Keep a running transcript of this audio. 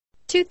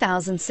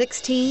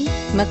2016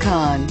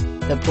 Macan.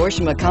 The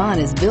Porsche Macan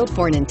is built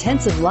for an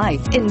intensive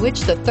life in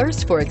which the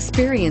thirst for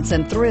experience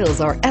and thrills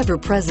are ever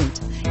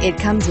present. It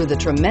comes with a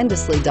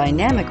tremendously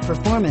dynamic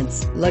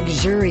performance,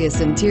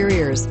 luxurious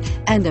interiors,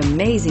 and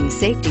amazing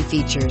safety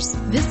features.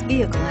 This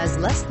vehicle has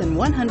less than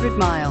 100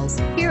 miles.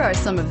 Here are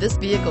some of this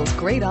vehicle's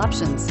great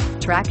options: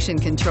 traction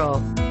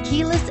control,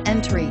 keyless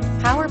entry,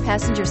 power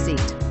passenger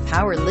seat,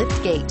 power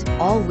lift gate,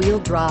 all-wheel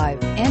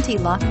drive,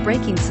 anti-lock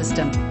braking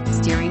system,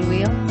 steering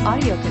wheel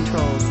audio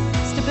controls,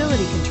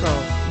 stability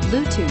control,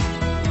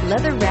 Bluetooth,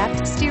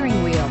 leather-wrapped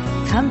steering wheel.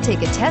 Come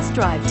take a test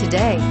drive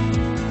today.